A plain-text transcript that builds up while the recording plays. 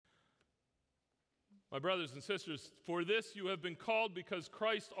My brothers and sisters, for this you have been called, because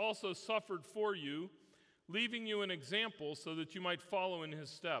Christ also suffered for you, leaving you an example so that you might follow in his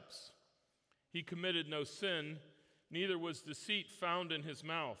steps. He committed no sin, neither was deceit found in his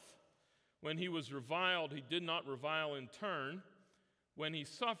mouth. When he was reviled, he did not revile in turn. When he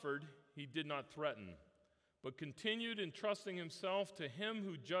suffered, he did not threaten, but continued entrusting himself to him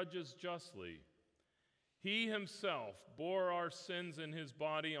who judges justly. He himself bore our sins in his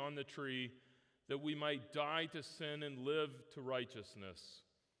body on the tree, that we might die to sin and live to righteousness.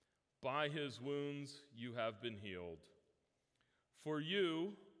 By his wounds you have been healed. For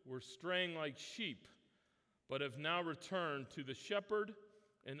you were straying like sheep, but have now returned to the shepherd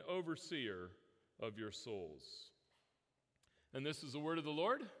and overseer of your souls. And this is the word of the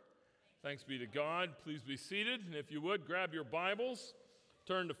Lord. Thanks be to God. Please be seated. And if you would, grab your Bibles.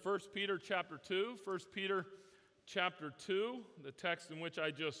 Turn to 1 Peter chapter 2. 1 Peter chapter 2, the text in which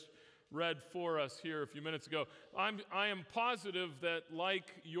I just read for us here a few minutes ago. I am positive that, like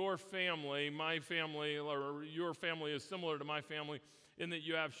your family, my family, or your family is similar to my family in that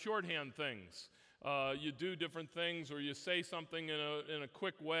you have shorthand things. You do different things, or you say something in a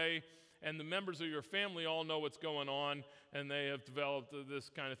quick way, and the members of your family all know what's going on, and they have developed this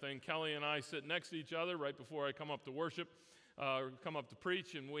kind of thing. Kelly and I sit next to each other right before I come up to worship, come up to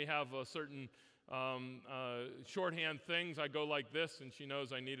preach, and we have a certain shorthand things. I go like this, and she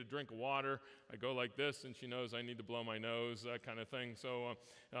knows I need a drink of water. I go like this, and she knows I need to blow my nose, that kind of thing. So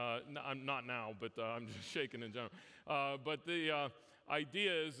I'm not now, but I'm just shaking in general. But the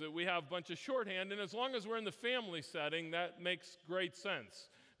idea is that we have a bunch of shorthand, and as long as we're in the family setting, that makes great sense.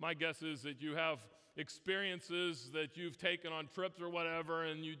 My guess is that you have experiences that you've taken on trips or whatever,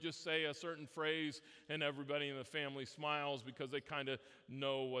 and you just say a certain phrase, and everybody in the family smiles because they kind of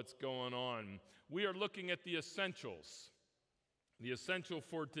know what's going on. We are looking at the essentials, the essential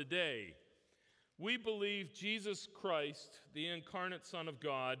for today. We believe Jesus Christ, the incarnate Son of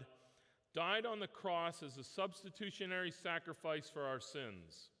God, died on the cross as a substitutionary sacrifice for our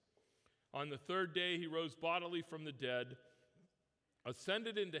sins. On the third day, he rose bodily from the dead,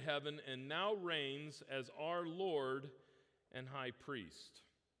 ascended into heaven, and now reigns as our Lord and High Priest.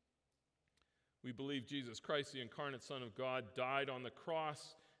 We believe Jesus Christ, the incarnate Son of God, died on the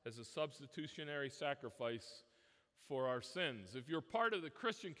cross as a substitutionary sacrifice for our sins. If you're part of the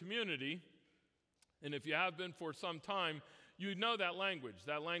Christian community, and if you have been for some time, you know that language.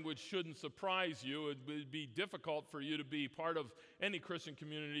 That language shouldn't surprise you. It would be difficult for you to be part of any Christian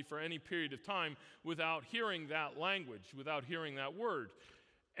community for any period of time without hearing that language, without hearing that word.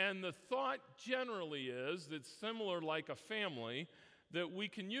 And the thought generally is that, similar like a family, that we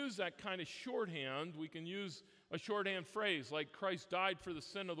can use that kind of shorthand. We can use a shorthand phrase like Christ died for the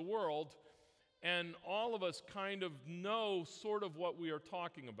sin of the world, and all of us kind of know sort of what we are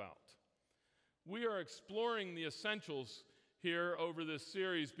talking about. We are exploring the essentials here over this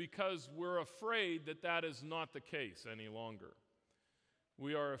series because we're afraid that that is not the case any longer.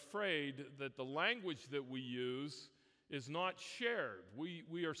 We are afraid that the language that we use is not shared.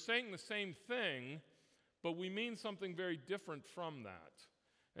 We are saying the same thing, but we mean something very different from that.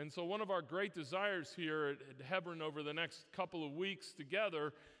 And so one of our great desires here at Hebron over the next couple of weeks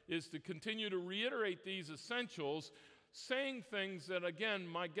together is to continue to reiterate these essentials, saying things that, again,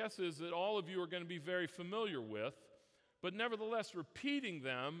 my guess is that all of you are going to be very familiar with, but nevertheless repeating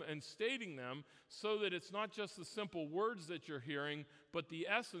them and stating them so that it's not just the simple words that you're hearing, but the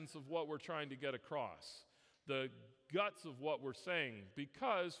essence of what we're trying to get across, the guts of what we're saying.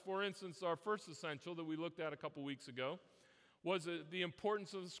 Because, for instance, our first essential that we looked at a couple weeks ago was the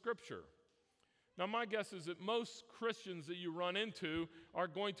importance of the Scripture. Now, my guess is that most Christians that you run into are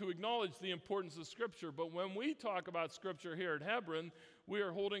going to acknowledge the importance of Scripture, but when we talk about Scripture here at Hebron, we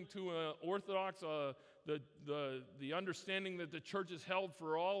are holding to an orthodox, the understanding that the church has held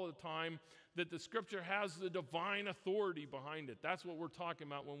for all the time, that the Scripture has the divine authority behind it. That's what we're talking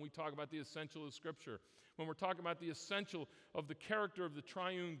about when we talk about the essential of Scripture. When we're talking about the essential of the character of the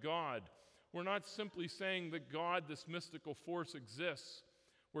triune God, we're not simply saying that God, this mystical force, exists.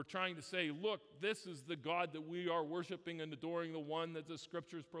 We're trying to say, look, this is the God that we are worshiping and adoring, the one that the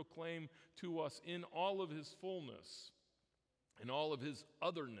Scriptures proclaim to us in all of his fullness, in all of his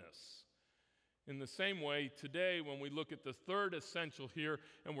otherness. In the same way, today, when we look at the third essential here,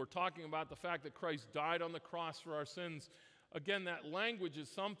 and we're talking about the fact that Christ died on the cross for our sins, again, that language is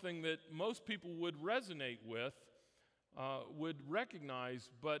something that most people would resonate with, would recognize,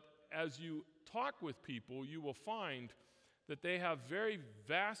 but as you talk with people, you will find that they have very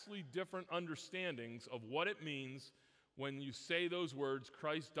vastly different understandings of what it means when you say those words,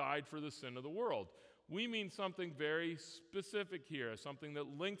 Christ died for the sin of the world. we mean something very specific here, something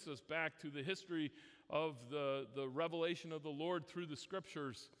that links us back to the history of the revelation of the Lord through the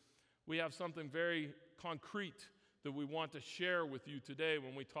Scriptures. We have something very concrete that we want to share with you today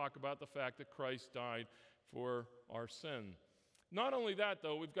when we talk about the fact that Christ died for our sin. Not only that,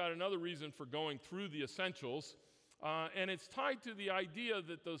 though, we've got another reason for going through the essentials, and it's tied to the idea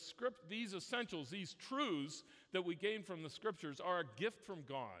that these essentials, these truths that we gain from the Scriptures, are a gift from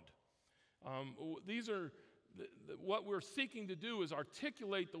God. These are what we're seeking to do is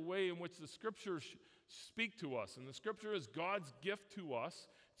articulate the way in which the Scriptures speak to us, and the Scripture is God's gift to us.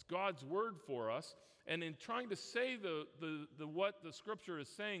 It's God's word for us. And in trying to say what the Scripture is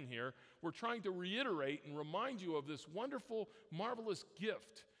saying here, we're trying to reiterate and remind you of this wonderful, marvelous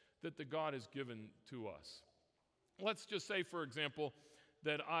gift that the God has given to us. Let's just say, for example,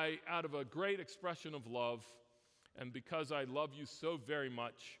 that I, out of a great expression of love, and because I love you so very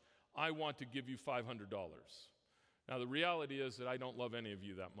much, I want to give you $500. Now, the reality is that I don't love any of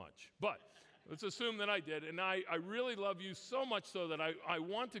you that much. But let's assume that I did, and I really love you so much so that I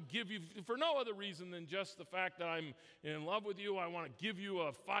want to give you, for no other reason than just the fact that I'm in love with you, I want to give you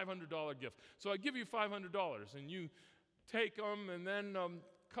a $500 gift. So I give you $500, and you take them, and then a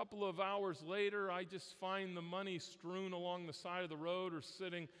couple of hours later, I just find the money strewn along the side of the road or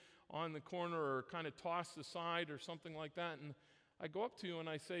sitting on the corner or kind of tossed aside or something like that, and I go up to you and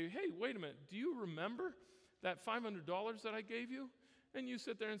I say, hey, wait a minute, do you remember that $500 that I gave you? And you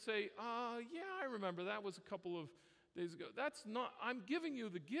sit there and say, yeah, I remember. That was a couple of days ago. That's not, I'm giving you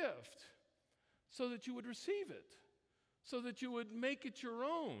the gift so that you would receive it, so that you would make it your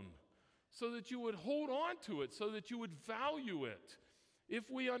own, so that you would hold on to it, so that you would value it. If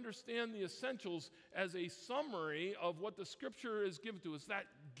we understand the essentials as a summary of what the Scripture has given to us, that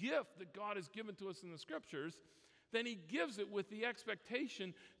gift that God has given to us in the Scriptures, then he gives it with the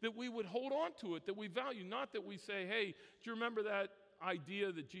expectation that we would hold on to it, that we value, not that we say, hey, do you remember that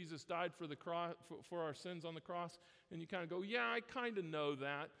idea that Jesus died for the cross, for our sins on the cross? And you kind of go, yeah, I kind of know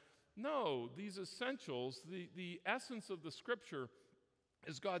that. No, these essentials, the essence of the Scripture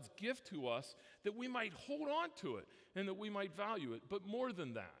is God's gift to us that we might hold on to it and that we might value it. But more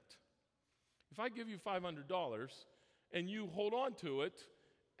than that, if I give you $500 and you hold on to it,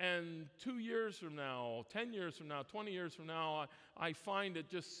 and 2 years from now, 10 years from now, 20 years from now, I find it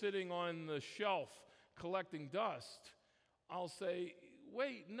just sitting on the shelf collecting dust, I'll say,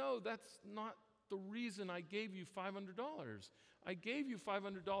 wait, no, that's not the reason I gave you $500. I gave you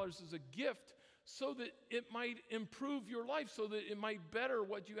 $500 as a gift so that it might improve your life, so that it might better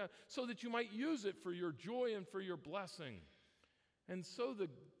what you have, so that you might use it for your joy and for your blessing. And so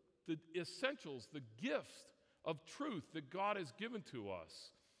the essentials, the gifts of truth that God has given to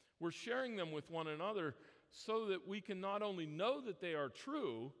us, we're sharing them with one another so that we can not only know that they are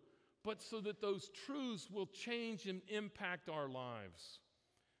true, but so that those truths will change and impact our lives.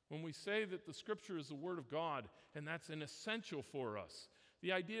 When we say that the Scripture is the Word of God, and that's an essential for us,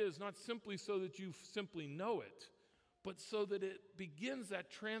 the idea is not simply so that you simply know it, but so that it begins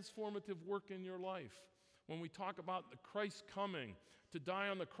that transformative work in your life. When we talk about the Christ coming to die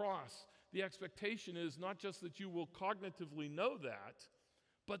on the cross, the expectation is not just that you will cognitively know that,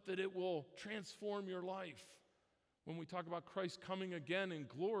 but that it will transform your life. When we talk about Christ coming again in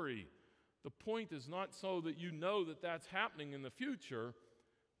glory, the point is not so that you know that that's happening in the future,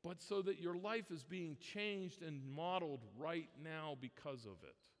 but so that your life is being changed and modeled right now because of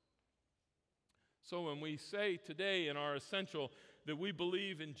it. So when we say today in our essential that we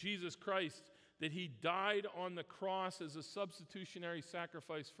believe in Jesus Christ, that he died on the cross as a substitutionary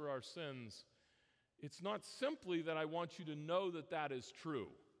sacrifice for our sins, it's not simply that I want you to know that that is true.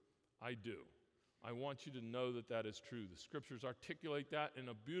 I do. I want you to know that that is true. The Scriptures articulate that in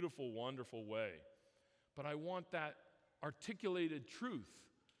a beautiful, wonderful way. But I want that articulated truth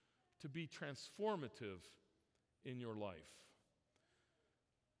to be transformative in your life.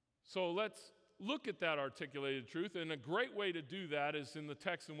 So let's look at that articulated truth, and a great way to do that is in the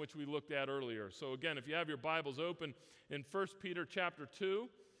text in which we looked at earlier. So again, if you have your Bibles open in 1 Peter chapter 2,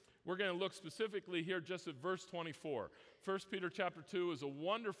 we're going to look specifically here just at verse 24. 1 Peter chapter 2 is a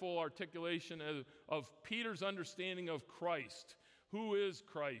wonderful articulation of Peter's understanding of Christ. Who is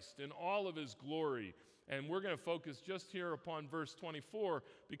Christ in all of his glory? And we're going to focus just here upon verse 24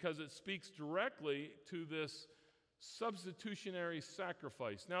 because it speaks directly to this substitutionary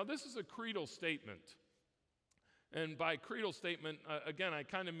sacrifice. Now, this is a creedal statement. And by creedal statement, again, I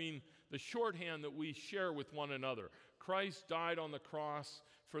kind of mean the shorthand that we share with one another. Christ died on the cross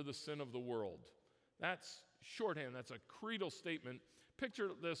for the sin of the world. That's shorthand. That's a creedal statement. Picture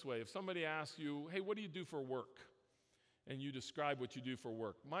it this way. If somebody asks you, hey, what do you do for work? and you describe what you do for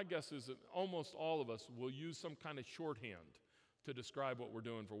work, my guess is that almost all of us will use some kind of shorthand to describe what we're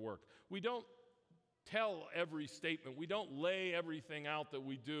doing for work. We don't tell every statement. We don't lay everything out that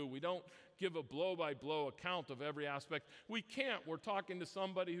we do. We don't give a blow-by-blow account of every aspect. We can't. We're talking to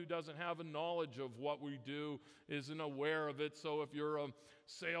somebody who doesn't have a knowledge of what we do, isn't aware of it. So if you're a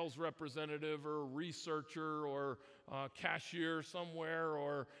sales representative or a researcher or a cashier somewhere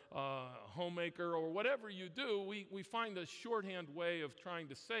or a homemaker or whatever you do, we find a shorthand way of trying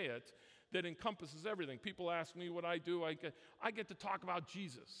to say it that encompasses everything. People ask me what I do. I get to talk about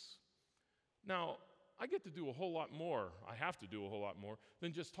Jesus. Now, I get to do a whole lot more, I have to do a whole lot more,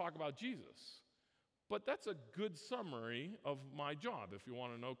 than just talk about Jesus. But that's a good summary of my job. If you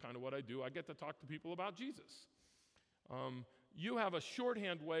want to know kind of what I do, I get to talk to people about Jesus. You have a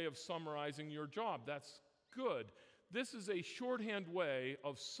shorthand way of summarizing your job. That's good. This is a shorthand way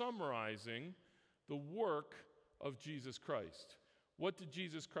of summarizing the work of Jesus Christ. What did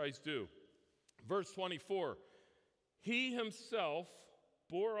Jesus Christ do? Verse 24, He himself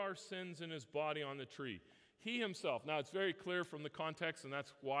bore our sins in his body on the tree. He himself. Now, it's very clear from the context, and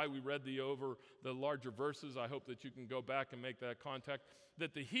that's why we read the larger verses. I hope that you can go back and make that contact,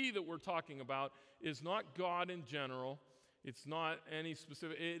 that the he that we're talking about is not God in general. It's not any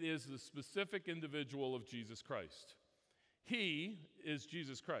specific. It is the specific individual of Jesus Christ. He is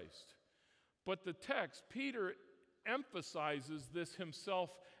Jesus Christ. But the text, Peter emphasizes this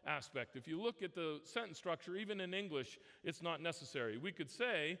himself aspect. If you look at the sentence structure, even in English, it's not necessary. We could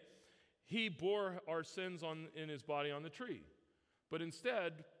say, he bore our sins in his body on the tree. But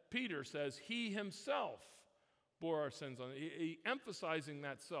instead, Peter says, he himself bore our sins emphasizing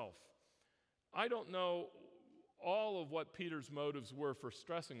that self. I don't know all of what Peter's motives were for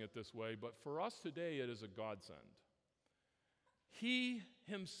stressing it this way, but for us today, it is a godsend. He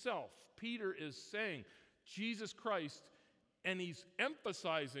himself, Peter is saying, Jesus Christ, and he's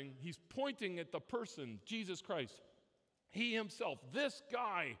emphasizing, he's pointing at the person, Jesus Christ. He himself, this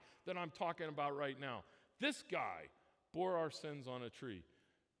guy that I'm talking about right now, this guy bore our sins on a tree.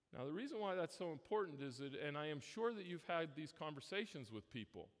 Now, the reason why that's so important is that, and I am sure that you've had these conversations with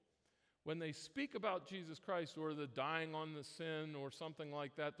people, when they speak about Jesus Christ or the dying on the sin or something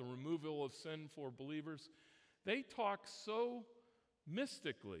like that, the removal of sin for believers, they talk so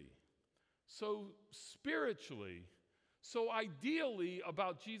mystically, so spiritually, so ideally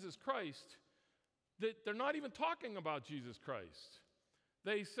about Jesus Christ that they're not even talking about Jesus Christ.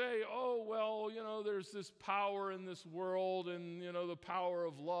 They say, oh, well, there's this power in this world and, the power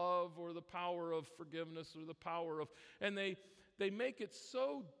of love or the power of forgiveness or the power of, and they make it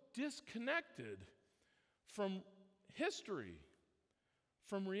so disconnected from history,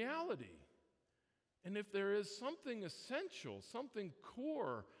 from reality. And if there is something essential, something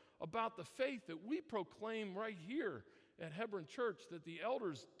core about the faith that we proclaim right here at Hebron Church that the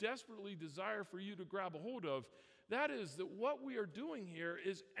elders desperately desire for you to grab a hold of, that is that what we are doing here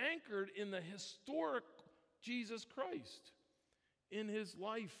is anchored in the historic Jesus Christ, in his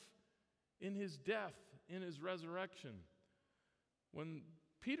life, in his death, in his resurrection. When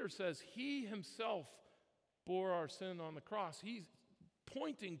Peter says he himself bore our sin on the cross, he's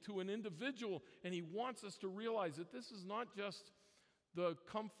pointing to an individual, and he wants us to realize that this is not just the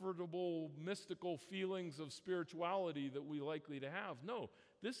comfortable, mystical feelings of spirituality that we likely to have. No,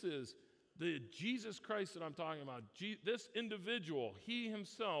 this is the Jesus Christ that I'm talking about. This individual, he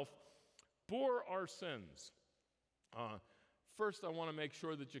himself, bore our sins. First, I want to make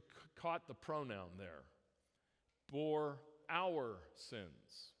sure that you caught the pronoun there. Bore our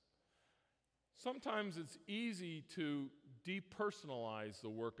sins. Sometimes it's easy to depersonalize the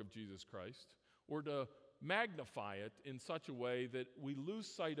work of Jesus Christ or to magnify it in such a way that we lose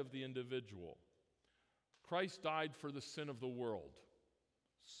sight of the individual. Christ died for the sin of the world.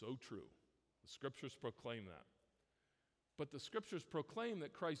 So true. The scriptures proclaim that. But the scriptures proclaim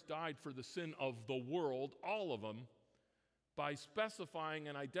that Christ died for the sin of the world, all of them, by specifying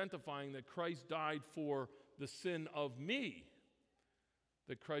and identifying that Christ died for the sin of me,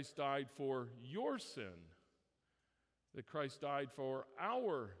 that Christ died for your sin, that Christ died for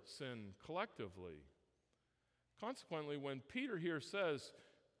our sin collectively. Consequently, when Peter here says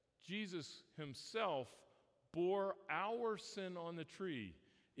Jesus himself bore our sin on the tree,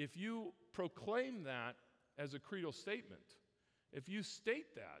 if you proclaim that as a creedal statement, if you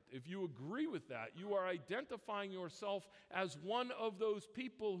state that, if you agree with that, you are identifying yourself as one of those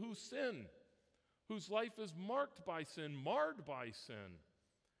people who sin, whose life is marked by sin, marred by sin,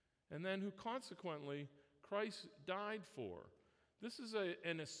 and then who consequently Christ died for. This is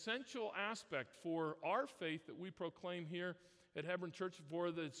an essential aspect for our faith that we proclaim here at Hebron Church,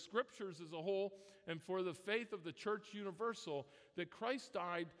 for the Scriptures as a whole, and for the faith of the church universal, that Christ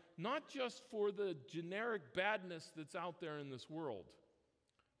died not just for the generic badness that's out there in this world,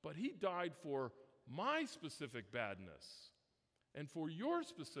 but he died for my specific badness and for your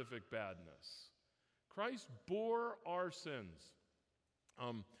specific badness. Christ bore our sins.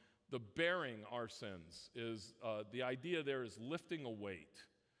 The bearing our sins is, the idea there is lifting a weight.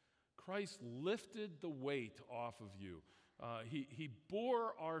 Christ lifted the weight off of you. He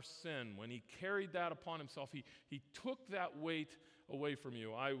bore our sin. When he carried that upon himself, he took that weight away from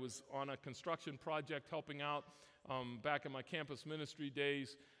you. I was on a construction project helping out back in my campus ministry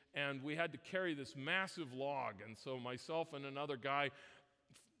days, and we had to carry this massive log. And so myself and another guy,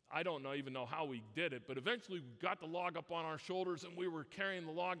 I don't even know how we did it, but eventually we got the log up on our shoulders, and we were carrying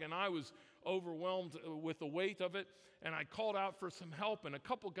the log, and I was overwhelmed with the weight of it, and I called out for some help, and a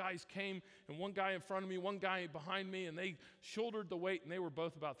couple guys came, and one guy in front of me, one guy behind me, and they shouldered the weight, and they were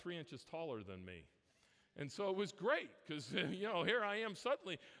both about 3 inches taller than me. And so it was great, because, here I am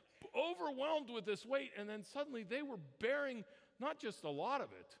suddenly overwhelmed with this weight, and then suddenly they were bearing not just a lot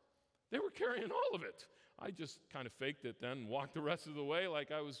of it, they were carrying all of it. I just kind of faked it then and walked the rest of the way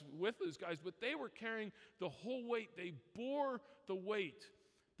like I was with those guys, but they were carrying the whole weight. They bore the weight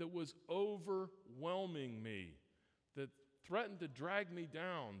that was overwhelming me, that threatened to drag me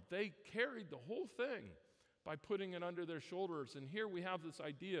down. They carried the whole thing by putting it under their shoulders. And here we have this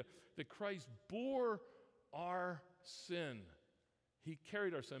idea that Christ bore our sin. He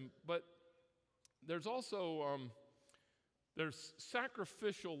carried our sin. But there's also there's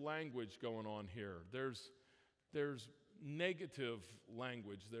sacrificial language going on here. There's negative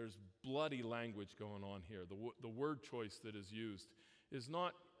language. There's bloody language going on here. The word choice that is used is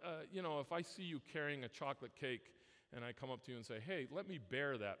not, if I see you carrying a chocolate cake and I come up to you and say, hey, let me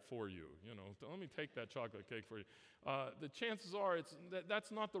bear that for you, let me take that chocolate cake for you. The chances are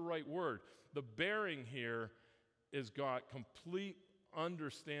that's not the right word. The bearing here is got complete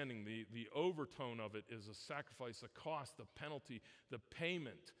understanding. The overtone of it is a sacrifice, a cost, a penalty, the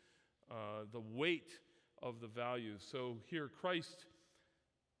payment, the weight of the value. So here Christ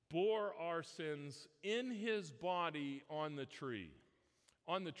bore our sins in his body on the tree.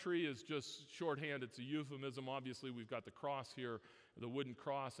 On the tree is just shorthand. It's a euphemism. Obviously, we've got the cross here, the wooden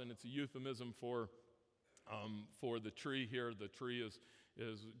cross, and it's a euphemism for the tree here. The tree is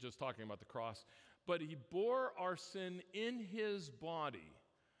just talking about the cross. But he bore our sin in his body.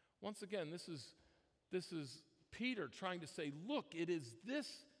 Once again, this is Peter trying to say, look, it is this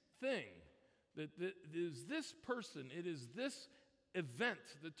thing, that it is this person, it is this event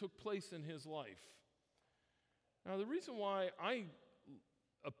that took place in his life. Now, the reason why I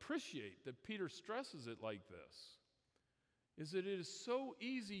appreciate that Peter stresses it like this is that it is so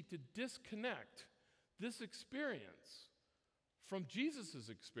easy to disconnect this experience from Jesus'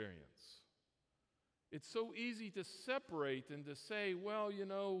 experience. It's so easy to separate and to say, well,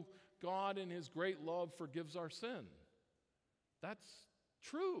 God in his great love forgives our sin. That's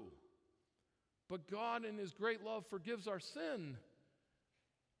true. But God in his great love forgives our sin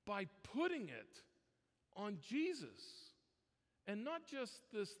by putting it on Jesus. And not just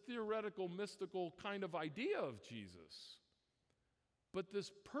this theoretical, mystical kind of idea of Jesus, but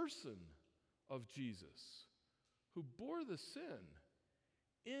this person of Jesus who bore the sin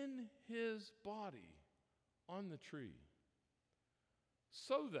in his body on the tree,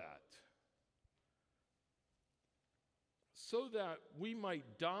 so that we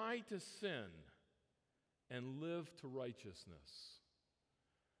might die to sin and live to righteousness.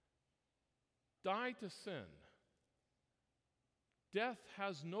 Die to sin. Death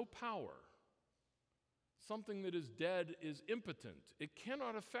has no power. Something that is dead is impotent. It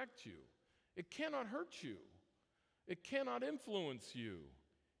cannot affect you. It cannot hurt you. It cannot influence you.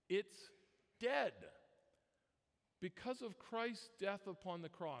 It's dead. Because of Christ's death upon the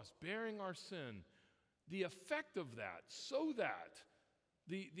cross, bearing our sin, the effect of that, so that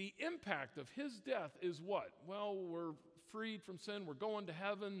the impact of his death is what? Well, we're freed from sin. We're going to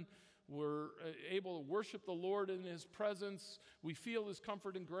heaven. We're able to worship the Lord in his presence. We feel his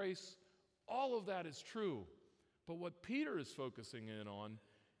comfort and grace. All of that is true. But what Peter is focusing in on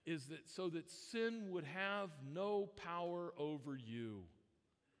is that so that sin would have no power over you.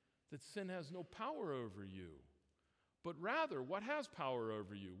 That sin has no power over you. But rather, what has power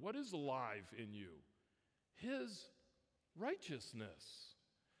over you? What is alive in you? His righteousness.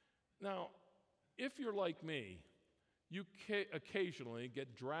 Now, if you're like me, you occasionally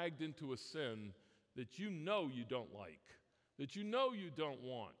get dragged into a sin that you know you don't like, that you know you don't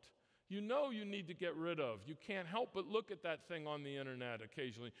want. you know you need to get rid of. You can't help but look at that thing on the internet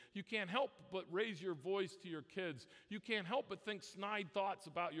occasionally. You can't help but raise your voice to your kids. You can't help but think snide thoughts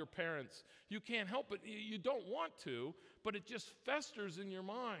about your parents. You can't help it. You don't want to, but it just festers in your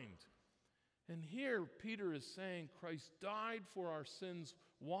mind. And here Peter is saying Christ died for our sins.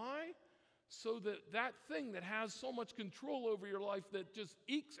 Why? So that that thing that has so much control over your life that just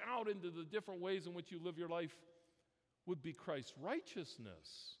ekes out into the different ways in which you live your life would be Christ's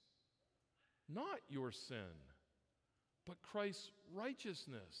righteousness. Not your sin, but Christ's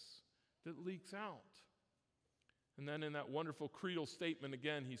righteousness that leaks out. And then in that wonderful creedal statement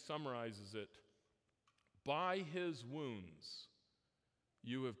again, he summarizes it. By his wounds,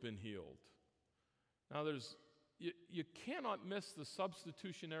 you have been healed. Now you cannot miss the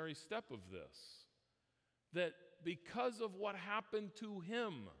substitutionary step of this. That because of what happened to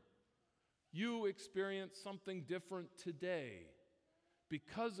him, you experience something different today.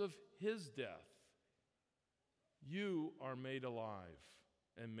 Because of his death, you are made alive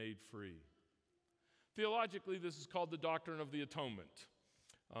and made free. Theologically, this is called the doctrine of the atonement.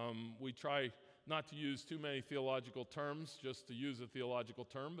 We try not to use too many theological terms, just to use a theological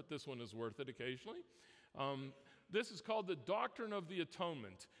term, but this one is worth it occasionally. This is called the doctrine of the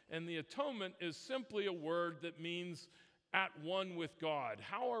atonement, and the atonement is simply a word that means at one with God.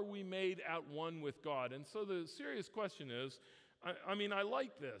 How are we made at one with God? And so the serious question is, I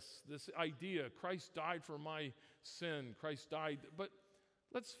like this idea, Christ died for my sin, Christ died, but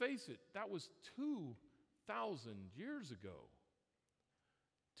let's face it, that was 2,000 years ago.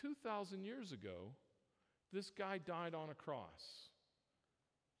 2,000 years ago, this guy died on a cross.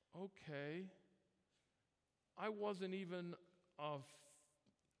 Okay, I wasn't even a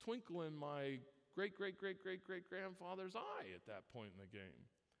twinkle in my great-great-great-great-great-grandfather's eye at that point in the game.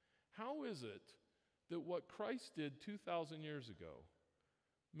 How is it that what Christ did 2,000 years ago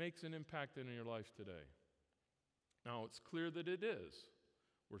makes an impact in your life today? Now, it's clear that it is.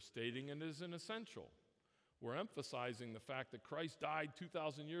 We're stating it as an essential. We're emphasizing the fact that Christ died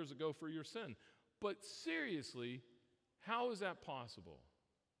 2,000 years ago for your sin. But seriously, how is that possible?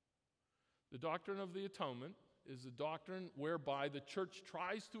 The doctrine of the atonement is a doctrine whereby the church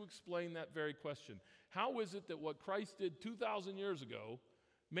tries to explain that very question. How is it that what Christ did 2,000 years ago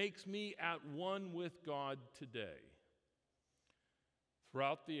makes me at one with God today?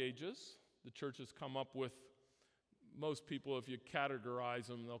 Throughout the ages, the church has come up with, most people, if you categorize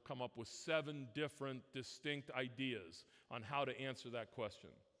them, they'll come up with 7 different distinct ideas on how to answer that question.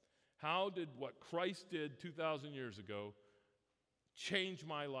 How did what Christ did 2,000 years ago change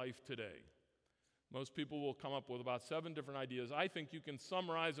my life today? Most people will come up with about 7 different ideas. I think you can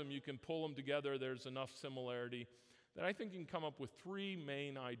summarize them, you can pull them together, there's enough similarity that I think you can come up with 3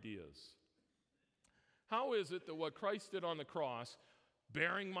 main ideas. How is it that what Christ did on the cross,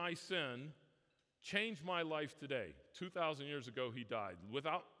 bearing my sin, changed my life today? 2,000 years ago he died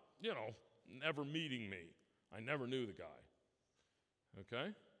without, never meeting me. I never knew the guy.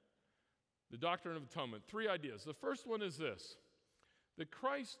 Okay? The doctrine of atonement. 3 ideas. The first one is this: that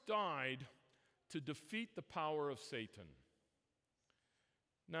Christ died to defeat the power of Satan.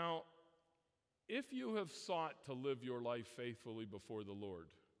 Now, if you have sought to live your life faithfully before the Lord,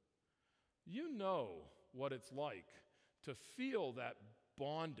 you know what it's like to feel that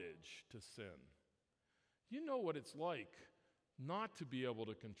bondage to sin. You know what it's like not to be able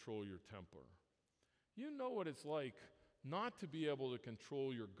to control your temper. You know what it's like not to be able to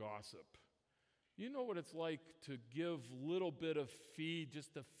control your gossip. You know what it's like to give little bit of feed,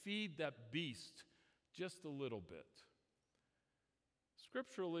 just to feed that beast just a little bit.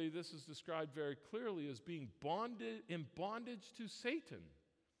 Scripturally, this is described very clearly as being in bondage to Satan.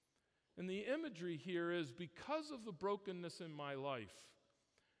 And the imagery here is, because of the brokenness in my life,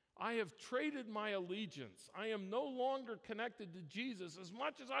 I have traded my allegiance. I am no longer connected to Jesus as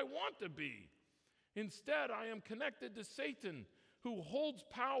much as I want to be. Instead, I am connected to Satan, who holds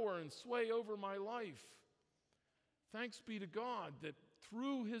power and sway over my life. Thanks be to God that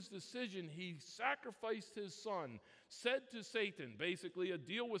through his decision, he sacrificed his son, said to Satan, basically a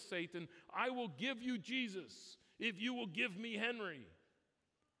deal with Satan, I will give you Jesus if you will give me Henry.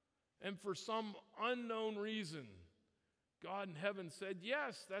 And for some unknown reason, God in heaven said,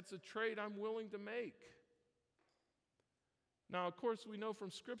 yes, that's a trade I'm willing to make. Now, of course, we know from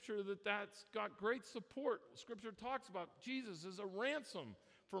Scripture that that's got great support. Scripture talks about Jesus as a ransom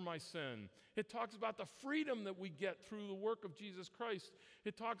for my sin. It talks about the freedom that we get through the work of Jesus Christ.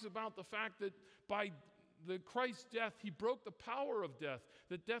 It talks about the fact that by the Christ's death, he broke the power of death,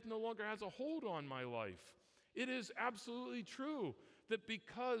 that death no longer has a hold on my life. It is absolutely true that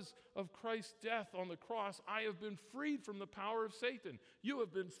because of Christ's death on the cross, I have been freed from the power of Satan. You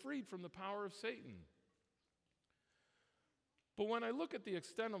have been freed from the power of Satan. But when I look at the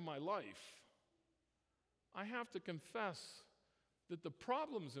extent of my life, I have to confess that the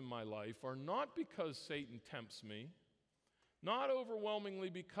problems in my life are not because Satan tempts me, not overwhelmingly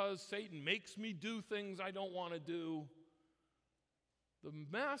because Satan makes me do things I don't want to do. The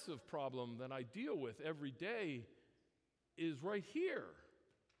massive problem that I deal with every day is right here.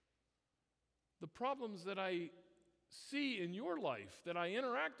 The problems that I see in your life, that I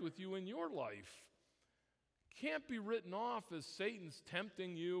interact with you in your life, can't be written off as Satan's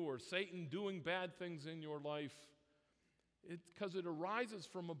tempting you or Satan doing bad things in your life. It's because it arises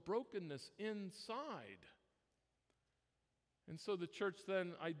from a brokenness inside. And so the church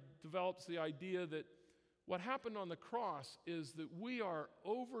then develops the idea that what happened on the cross is that we are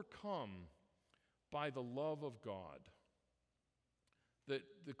overcome by the love of God. That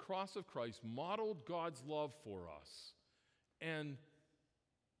the cross of Christ modeled God's love for us and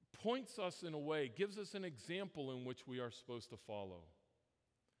points us in a way, gives us an example in which we are supposed to follow.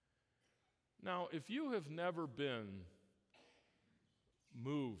 Now, if you have never been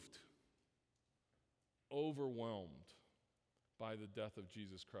moved, overwhelmed by the death of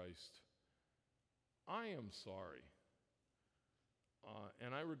Jesus Christ, I am sorry.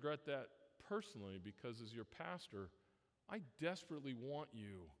 And I regret that personally because as your pastor, I desperately want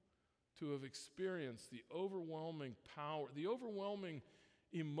you to have experienced the overwhelming power, the overwhelming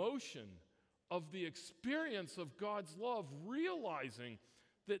emotion of the experience of God's love, realizing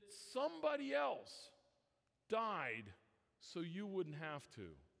that somebody else died so you wouldn't have to.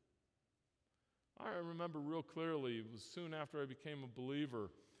 I remember real clearly, it was soon after I became a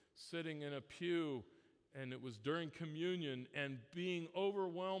believer, sitting in a pew, and it was during communion, and being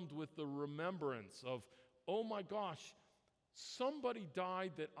overwhelmed with the remembrance of, oh my gosh, somebody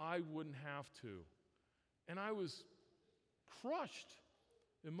died that I wouldn't have to. And I was crushed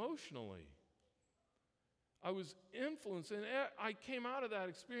emotionally. I was influenced, and I came out of that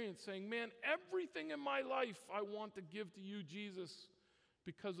experience saying, man, everything in my life I want to give to you, Jesus,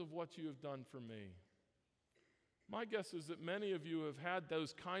 because of what you have done for me. My guess is that many of you have had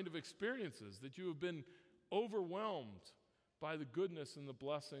those kind of experiences, that you have been overwhelmed by the goodness and the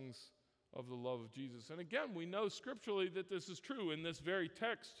blessings of the love of Jesus. And again, we know scripturally that this is true. In this very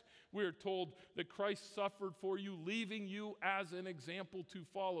text, we are told that Christ suffered for you, leaving you as an example to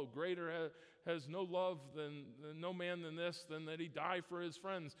follow. Greater has no love than no man than this, than that he die for his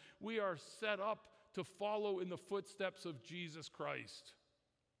friends. We are set up to follow in the footsteps of Jesus Christ.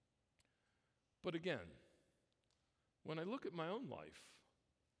 But again, when I look at my own life,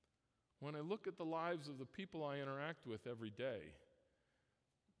 when I look at the lives of the people I interact with every day,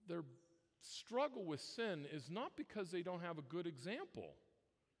 their struggle with sin is not because they don't have a good example.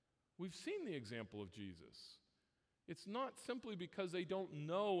 We've seen the example of Jesus. It's not simply because they don't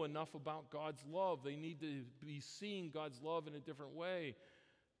know enough about God's love. They need to be seeing God's love in a different way.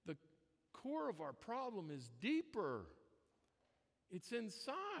 The core of our problem is deeper. It's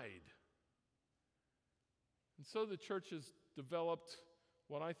inside. And so the church has developed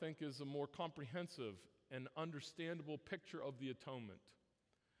what I think is a more comprehensive and understandable picture of the atonement.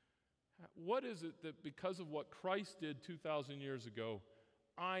 What is it that because of what Christ did 2,000 years ago,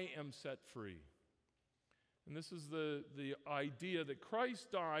 I am set free? And this is the idea that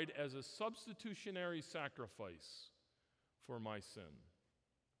Christ died as a substitutionary sacrifice for my sin.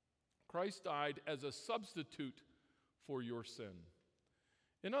 Christ died as a substitute for your sin.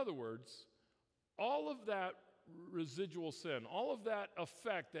 In other words, all of that residual sin, all of that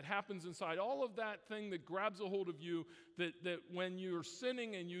effect that happens inside, all of that thing that grabs a hold of you, that when you're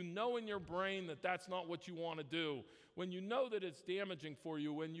sinning and you know in your brain that that's not what you want to do, when you know that it's damaging for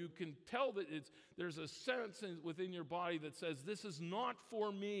you, when you can tell that there's a sense within your body that says, this is not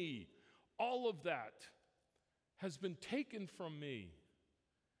for me, all of that has been taken from me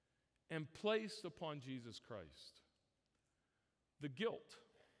and placed upon Jesus Christ. The guilt,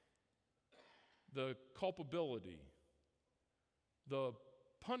 the culpability, the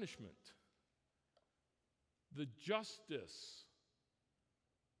punishment, the justice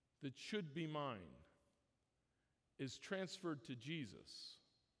that should be mine is transferred to Jesus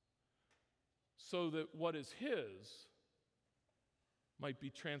so that what is his might be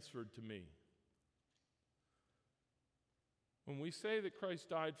transferred to me. When we say that Christ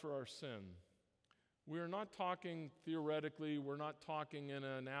died for our sin, we are not talking theoretically, we're not talking in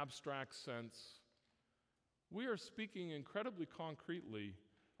an abstract sense. We are speaking incredibly concretely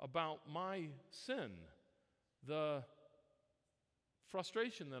about my sin, the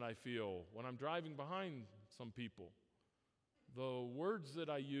frustration that I feel when I'm driving behind some people, the words that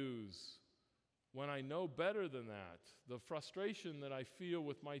I use when I know better than that, the frustration that I feel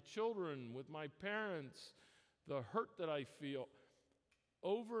with my children, with my parents, the hurt that I feel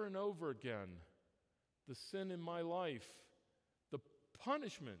over and over again, the sin in my life, the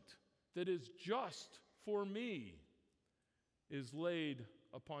punishment that is just for me is laid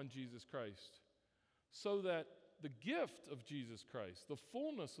upon Jesus Christ, so that the gift of Jesus Christ, the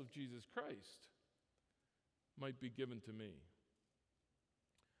fullness of Jesus Christ, might be given to me.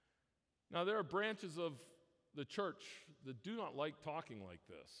 Now, there are branches of the church that do not like talking like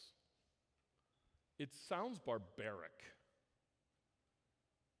this. It sounds barbaric.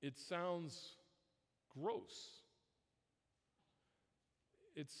 It sounds gross.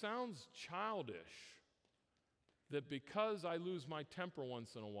 It sounds childish that because I lose my temper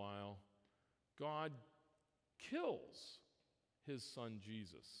once in a while, God kills his son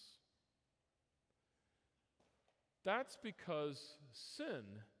Jesus. That's because sin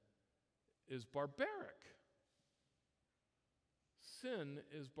is barbaric. Sin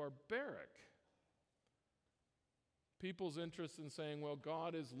is barbaric. People's interest in saying, well,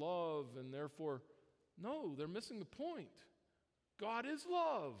 God is love, and therefore, no, they're missing the point. God is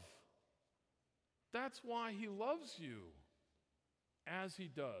love. That's why he loves you as he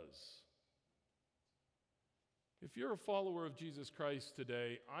does. If you're a follower of Jesus Christ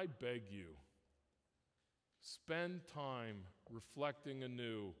today, I beg you, spend time reflecting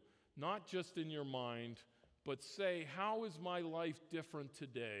anew, not just in your mind, but say, how is my life different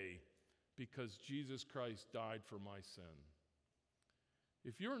today because Jesus Christ died for my sin?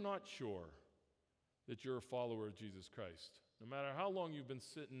 If you're not sure that you're a follower of Jesus Christ, no matter how long you've been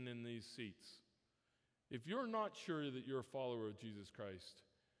sitting in these seats, if you're not sure that you're a follower of Jesus Christ,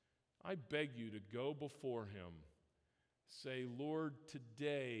 I beg you to go before him. Say, Lord,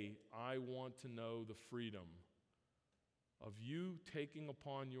 today I want to know the freedom of you taking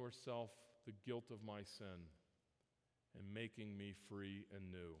upon yourself the guilt of my sin and making me free and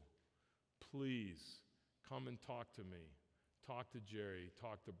new. Please come and talk to me. Talk to Jerry.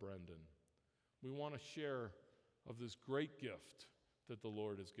 Talk to Brendan. We want to share of this great gift that the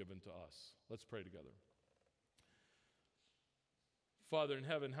Lord has given to us. Let's pray together. Father in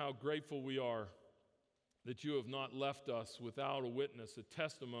heaven, how grateful we are that you have not left us without a witness, a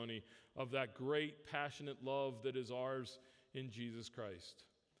testimony of that great, passionate love that is ours in Jesus Christ.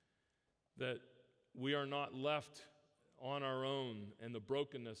 That we are not left on our own and the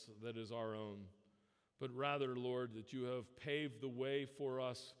brokenness that is our own, but rather, Lord, that you have paved the way for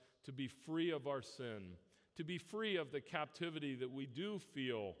us to be free of our sin, to be free of the captivity that we do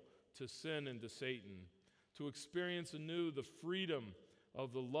feel to sin and to Satan, to experience anew the freedom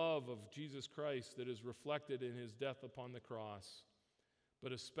of the love of Jesus Christ that is reflected in his death upon the cross,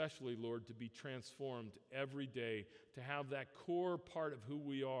 but especially, Lord, to be transformed every day, to have that core part of who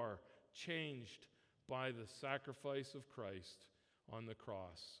we are changed by the sacrifice of Christ on the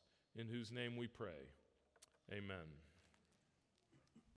cross, in whose name we pray. Amen.